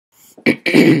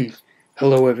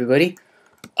Hello everybody,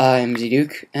 I'm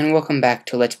Zduke, and welcome back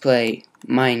to Let's Play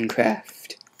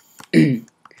Minecraft.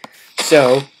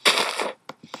 So,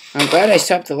 I'm glad I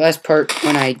stopped the last part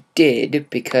when I did,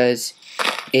 because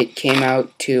it came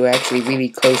out to actually really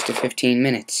close to 15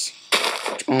 minutes,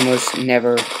 which almost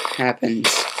never happens.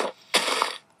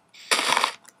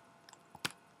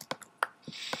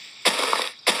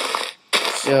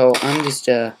 So, I'm just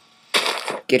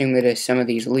getting rid of some of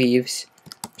these leaves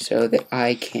so that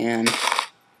I can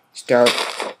start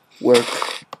work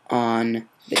on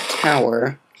the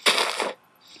tower.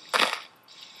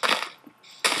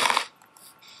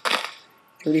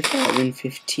 35 and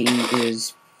 15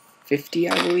 is 50,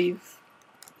 I believe.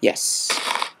 Yes.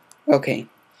 Okay.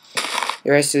 The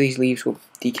rest of these leaves will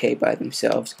decay by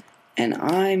themselves. And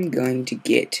I'm going to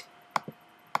get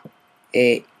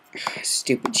a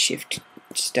stupid shift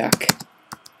stuck.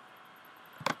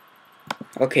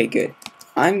 Okay, good.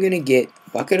 I'm going to get a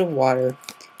bucket of water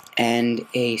and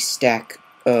a stack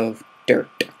of dirt.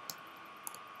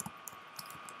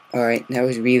 Alright, that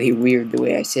was really weird the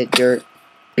way I said dirt.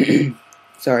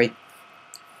 Sorry.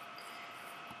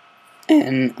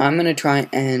 And I'm going to try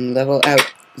and level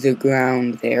out the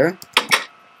ground there.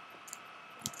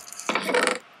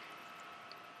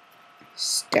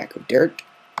 Stack of dirt.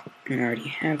 I already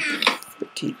have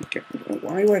 13 dirt.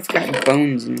 Why do I've got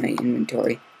bones in my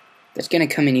inventory? That's going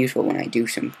to come in useful when I do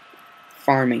some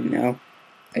farming, though.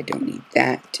 I don't need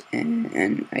that,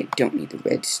 and I don't need the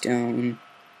redstone.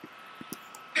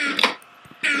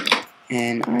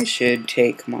 And I should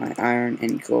take my iron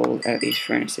and gold out of these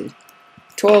furnaces.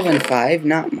 12 and 5,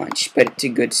 not much, but it's a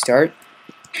good start.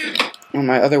 On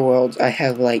my other worlds, I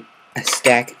have like a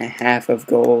stack and a half of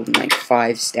gold and like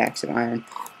 5 stacks of iron.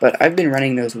 But I've been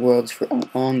running those worlds for a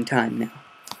long time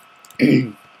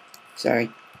now.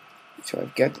 Sorry. So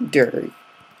I've got the dirt.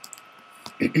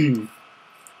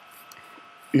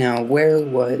 Now, where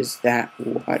was that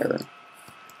water?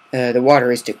 The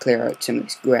water is to clear out some of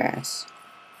this grass.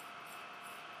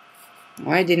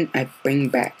 Why didn't I bring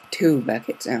back 2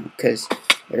 buckets? Oh, because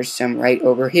there's some right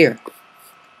over here.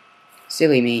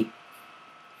 Silly me.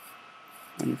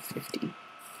 150.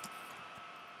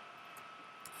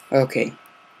 Okay.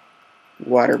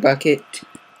 Water bucket.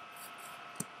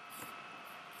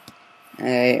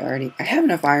 I have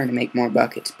enough iron to make more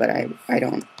buckets, but I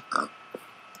don't.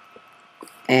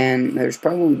 And there's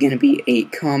probably going to be a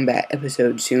combat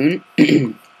episode soon.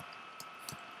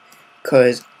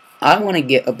 Because I want to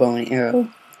get a bow and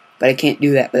arrow, but I can't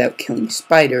do that without killing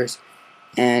spiders.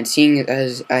 And seeing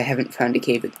as I haven't found a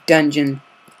cave at the dungeon,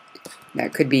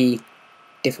 that could be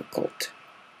difficult.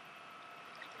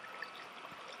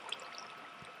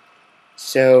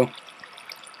 So,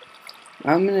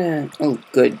 I'm gonna... Oh,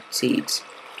 good. Seeds.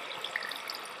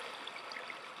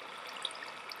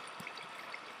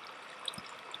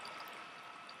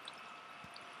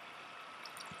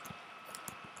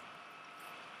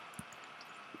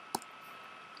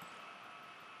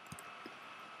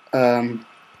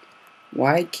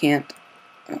 Why can't...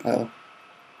 Uh-oh.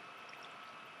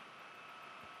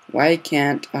 Why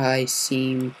can't I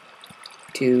seem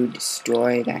to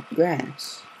destroy that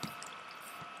grass?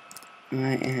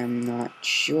 I am not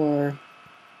sure.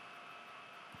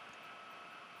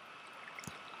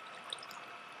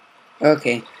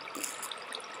 Okay.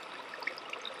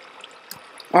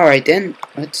 Alright then,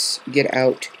 let's get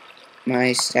out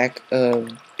my stack of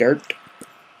dirt.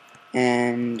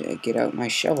 And get out my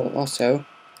shovel also.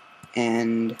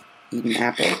 And eat an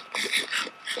apple.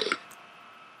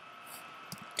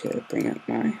 To bring up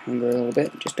my hunger a little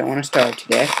bit. Just don't want to starve to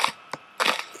death.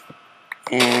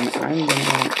 And I'm going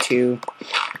to want to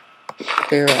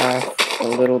clear off a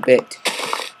little bit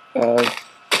of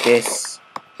this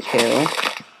hill.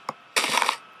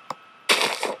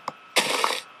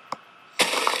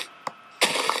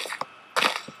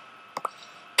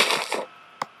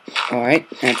 Alright,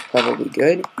 that's probably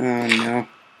good. Oh no.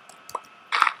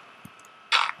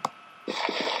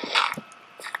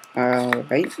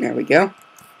 Alright, there we go.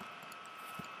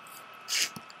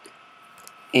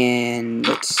 And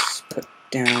let's put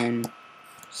down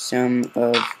some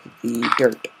of the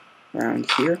dirt around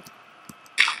here.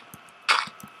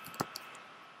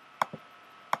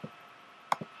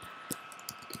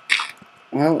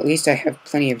 Well, at least I have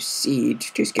plenty of seeds,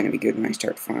 which is going to be good when I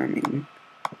start farming.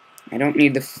 I don't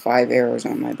need the 5 arrows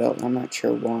on my belt. I'm not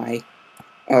sure why.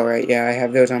 Alright, yeah, I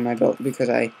have those on my belt because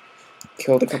I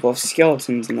killed a couple of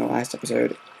skeletons in the last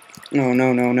episode. No,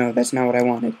 no, no, no, that's not what I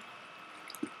wanted.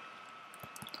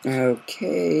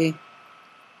 Okay.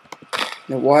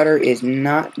 The water is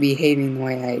not behaving the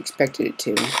way I expected it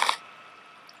to.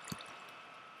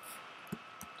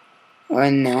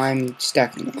 And now I'm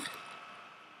stuck in it.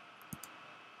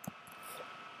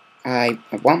 I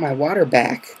want my water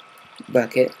back,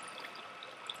 bucket.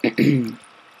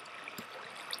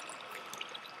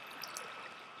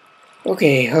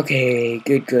 Okay,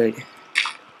 good.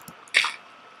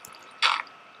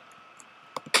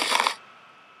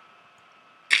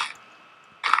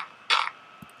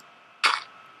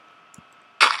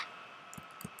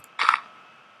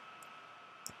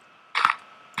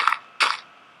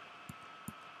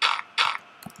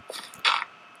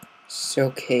 So,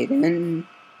 okay then.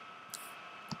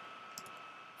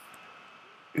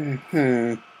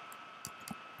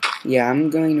 Yeah, I'm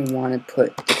going to want to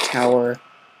put the tower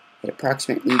at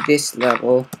approximately this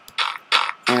level,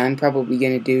 and I'm probably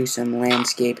going to do some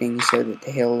landscaping so that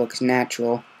the hill looks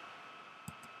natural.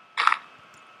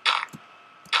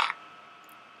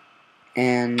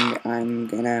 And I'm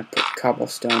going to put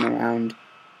cobblestone around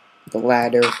the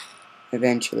ladder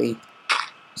eventually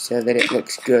so that it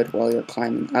looks good while you're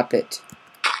climbing up it.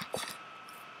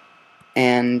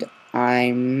 And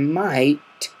I might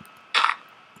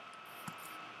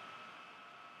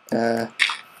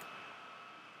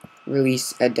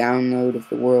release a download of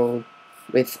the world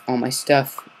with all my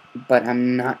stuff, but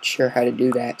I'm not sure how to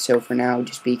do that, so for now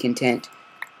just be content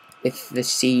with the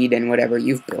seed and whatever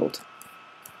you've built.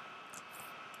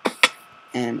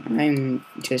 And I'm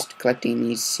just collecting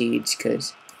these seeds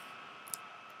because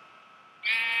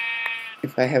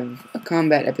if I have a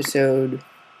combat episode,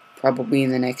 probably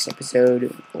in the next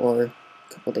episode or a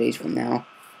couple days from now,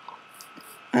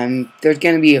 there's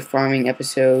going to be a farming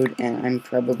episode, and I'm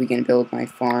probably going to build my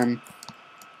farm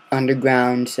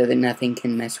underground so that nothing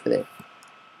can mess with it.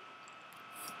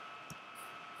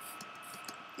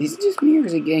 Is it just me, or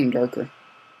is it getting darker?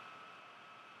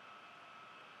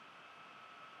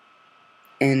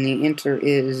 And the answer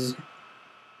is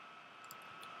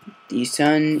the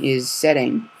sun is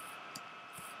setting,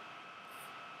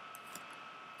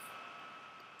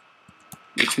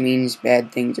 which means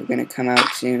bad things are going to come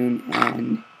out soon,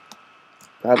 and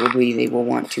probably they will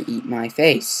want to eat my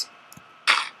face.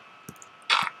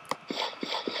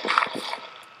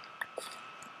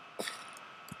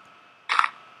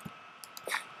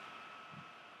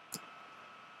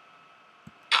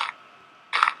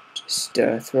 Just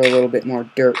throw a little bit more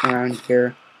dirt around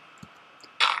here.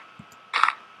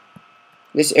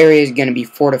 This area is going to be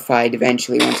fortified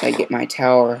eventually once I get my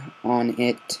tower on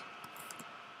it.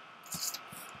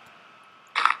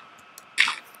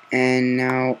 And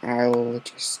now I'll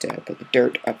just put the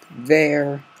dirt up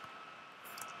there.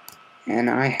 And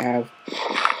I have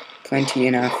plenty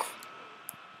enough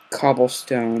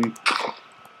cobblestone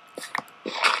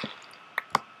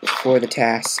for the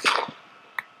task.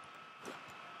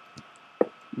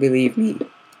 Believe me,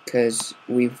 because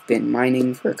we've been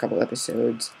mining for a couple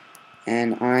episodes,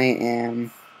 and I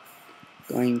am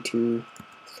going to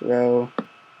throw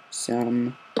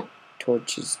some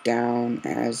torches down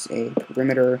as a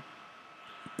perimeter,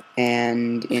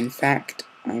 and in fact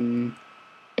I'm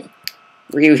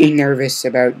really nervous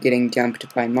about getting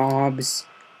jumped by mobs,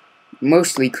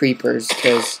 mostly creepers,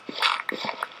 because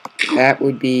that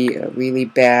would be really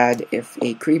bad if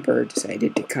a creeper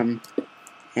decided to come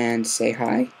and say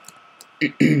hi.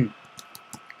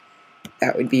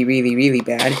 That would be really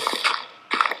bad.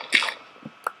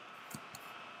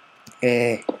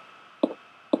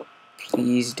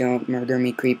 Please don't murder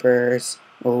me, creepers.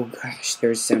 Oh gosh,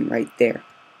 there's some right there.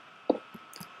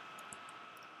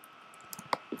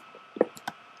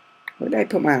 Where did I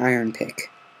put my iron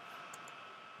pick?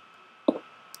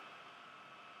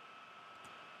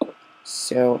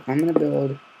 So I'm gonna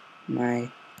build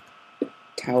my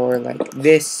tower like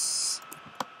this.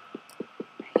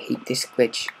 I hate this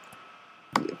glitch.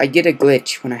 I get a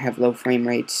glitch when I have low frame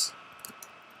rates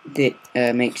that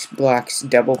makes blocks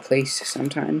double place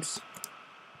sometimes,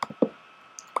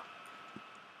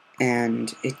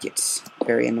 and it gets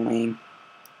very annoying.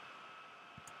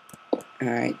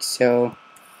 Alright, so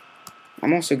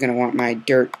I'm also going to want my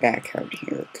dirt back out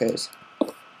here because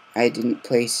I didn't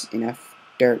place enough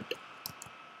dirt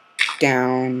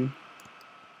down.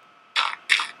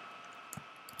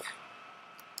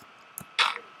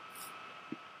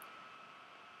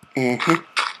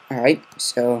 Alright,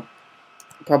 so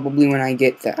probably when I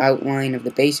get the outline of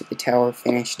the base of the tower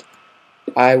finished,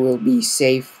 I will be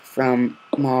safe from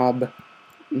mob,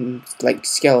 like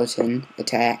skeleton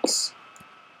attacks.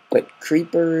 But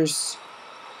creepers,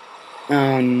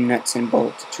 oh nuts and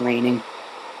bolts, it's raining.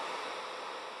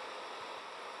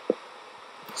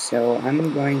 So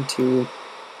I'm going to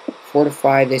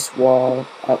fortify this wall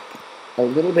up a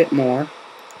little bit more,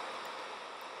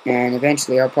 and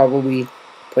eventually I'll probably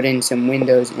put in some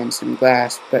windows and some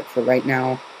glass, but for right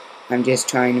now, I'm just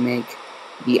trying to make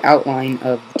the outline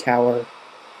of the tower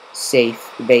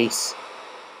safe, the base.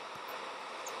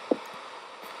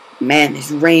 Man, this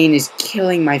rain is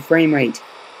killing my frame rate.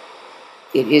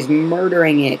 It is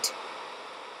murdering it.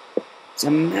 It's a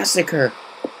massacre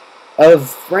of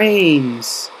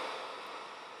frames.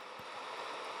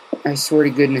 I swear to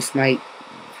goodness, my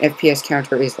FPS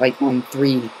counter is like on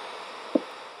 3.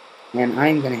 And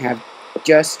I'm going to have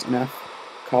just enough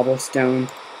cobblestone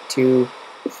to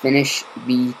finish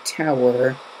the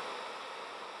tower.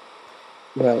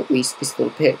 Well, at least this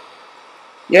little pit.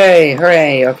 Yay!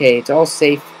 Hooray! Okay, it's all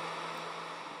safe.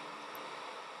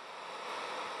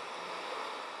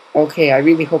 Okay, I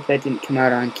really hope that didn't come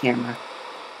out on camera.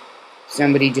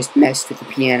 Somebody just messed with the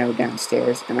piano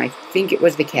downstairs, and I think it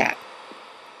was the cat.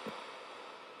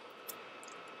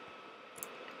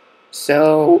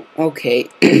 So, okay,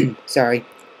 sorry.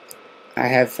 I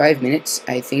have 5 minutes.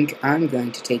 I think I'm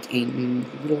going to take a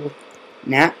little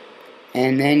nap,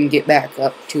 and then get back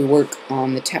up to work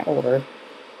on the tower.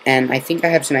 And I think I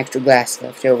have some extra glass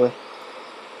left over.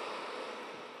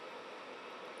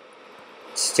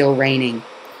 It's still raining.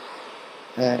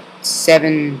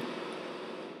 7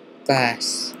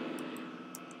 glass.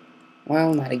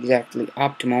 Well, not exactly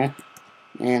optimal.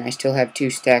 And I still have 2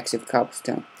 stacks of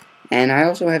cobblestone. And I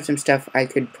also have some stuff I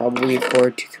could probably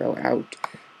afford to throw out.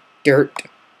 Dirt,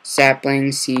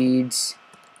 saplings, seeds,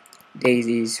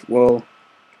 daisies, wool,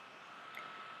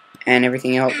 and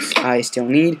everything else I still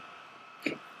need.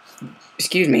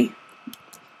 Excuse me.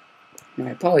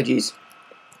 My apologies.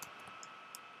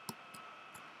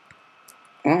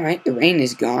 Alright, the rain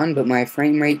is gone, but my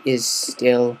frame rate is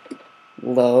still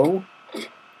low.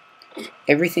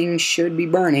 Everything should be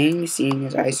burning, seeing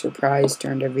as I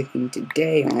turned everything to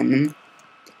day on them.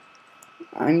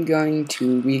 I'm going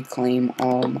to reclaim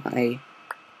all my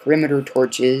perimeter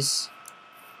torches.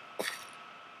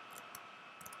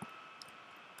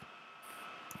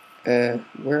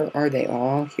 Where are they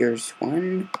all? Here's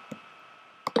one.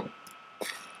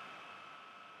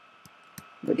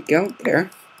 Where'd it go? There.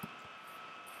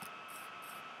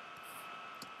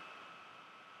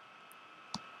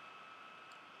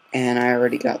 And I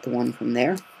already got the one from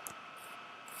there.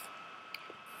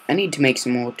 I need to make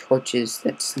some more torches.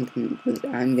 That's something that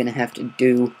I'm going to have to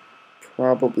do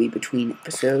probably between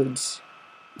episodes.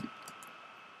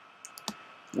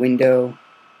 Window.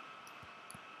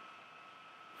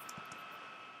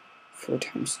 4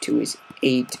 times 2 is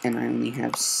 8, and I only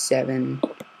have 7.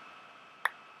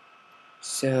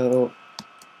 So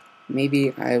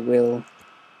maybe I will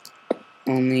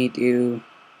only do...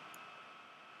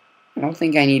 I don't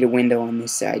think I need a window on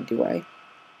this side, do I?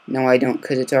 No, I don't,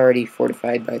 because it's already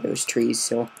fortified by those trees,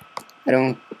 so I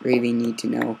don't really need to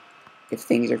know if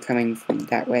things are coming from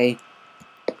that way.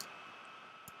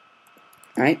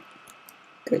 Alright,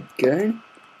 good, good.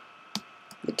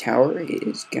 The tower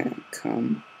is gonna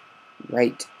come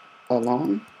right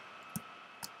along.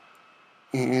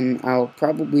 And I'll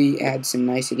probably add some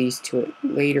niceties to it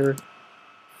later.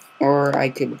 Or I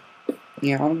could,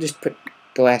 yeah, I'll just put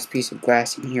the last piece of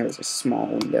glass in here as a small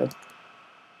window.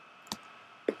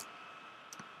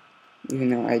 Even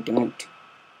though I don't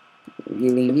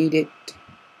really need it.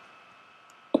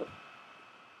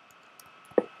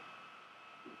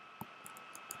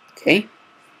 Okay,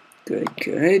 good,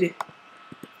 good.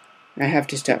 I have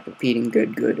to stop repeating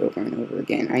good, good over and over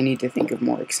again. I need to think of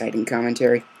more exciting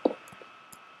commentary.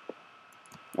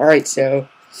 Alright, so,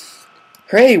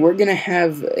 hooray, we're gonna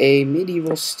have a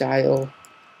medieval style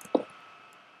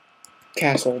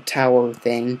castle tower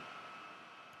thing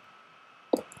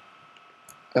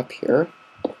up here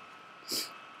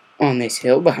on this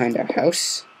hill behind our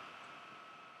house.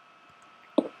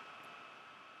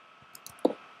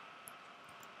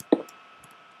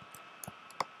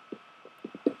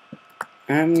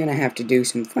 I'm gonna have to do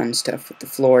some fun stuff with the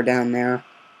floor down there.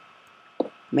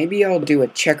 Maybe I'll do a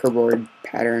checkerboard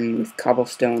pattern with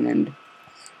cobblestone and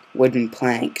wooden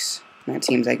planks. That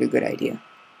seems like a good idea.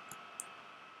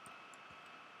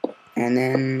 And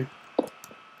then,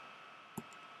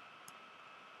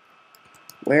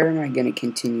 where am I going to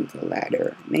continue the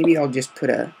ladder? Maybe I'll just put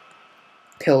a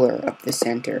pillar up the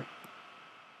center.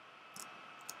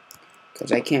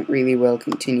 Because I can't really well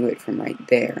continue it from right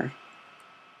there.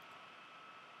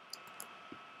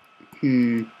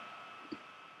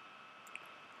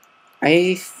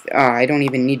 I don't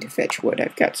even need to fetch wood.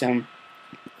 I've got some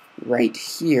right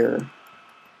here.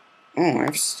 Oh,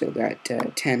 I've still got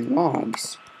 10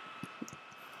 logs.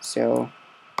 So,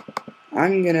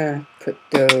 I'm gonna put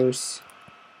those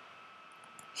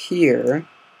here.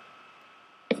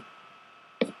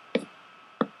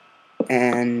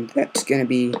 And that's going to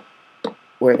be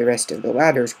where the rest of the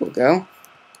ladders will go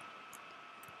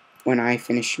when I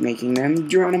finish making them.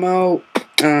 Geronimo!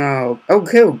 Oh,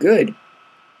 okay, good.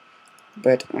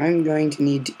 But I'm going to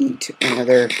need to eat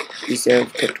another piece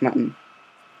of cooked mutton.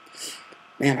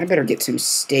 Man, I better get some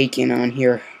steak in on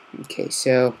here. Okay,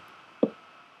 so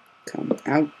come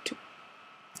out.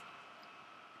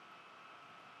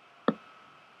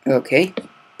 Okay,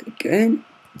 good.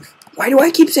 Why do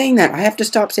I keep saying that? I have to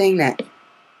stop saying that.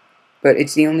 But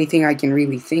it's the only thing I can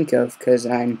really think of, because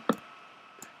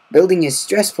building is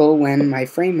stressful when my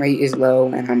frame rate is low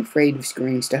and I'm afraid of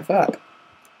screwing stuff up.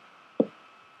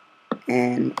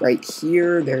 And right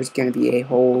here, there's going to be a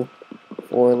hole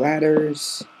for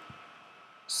ladders.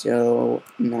 So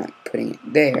I'm not putting it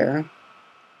there.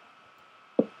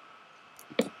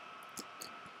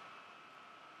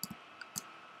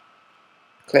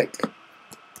 Click.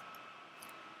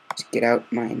 Let's get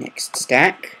out my next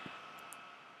stack.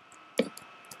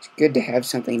 It's good to have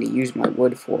something to use my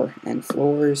wood for, and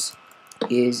floors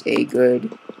is a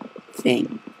good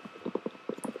thing.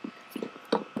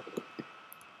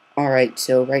 Alright,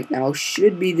 so right now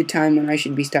should be the time when I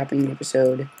should be stopping the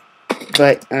episode.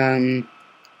 But, I'm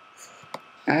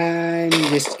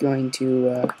just going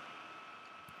to,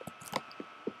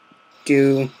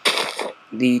 do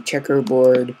the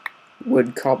checkerboard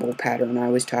wood cobble pattern I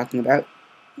was talking about.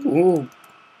 Ooh,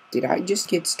 did I just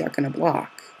get stuck in a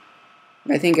block?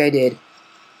 I think I did.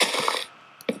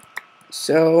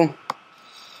 So,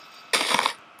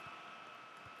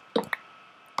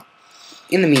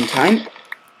 in the meantime,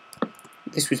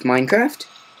 this was Minecraft.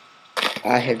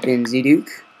 I have been Zeduke,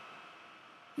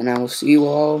 and I will see you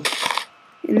all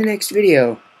in the next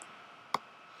video.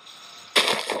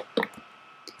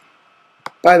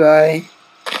 Bye-bye.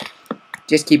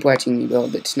 Just keep watching me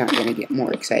build. It's not going to get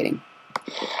more exciting.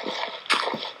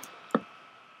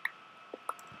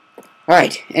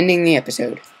 Alright, ending the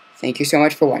episode. Thank you so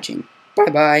much for watching.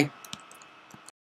 Bye-bye.